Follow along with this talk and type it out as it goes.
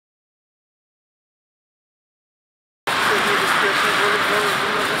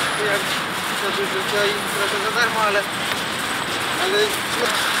I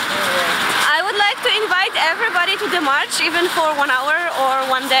would like to invite everybody to the march, even for 1 hour or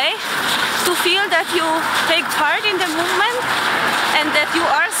 1 day, to feel that you take part in the movement and that you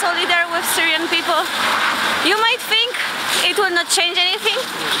are solidar with Syrian people. You might think it will not change anything,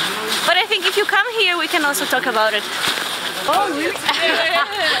 but I think if you come here we can also talk about it. Oh, really?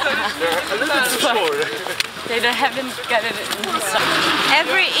 They haven't got it.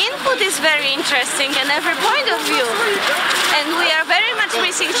 Every input is very interesting and every point of view. And we are very much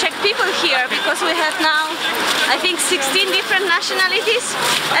missing Czech people here because we have now, I think, 16 different nationalities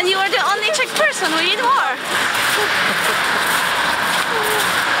and you are the only Czech person. We need more.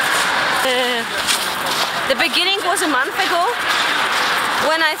 The beginning was a month ago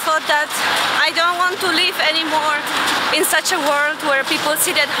when I thought that I don't want to live anymore in such a world where people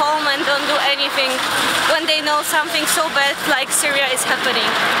sit at home and don't do anything when they know something so bad like Syria is happening.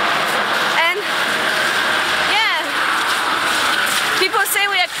 And yeah, people say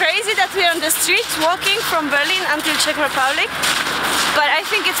we are crazy that we are on the streets walking from Berlin until Czech Republic, but I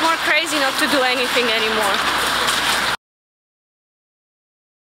think it's more crazy not to do anything anymore.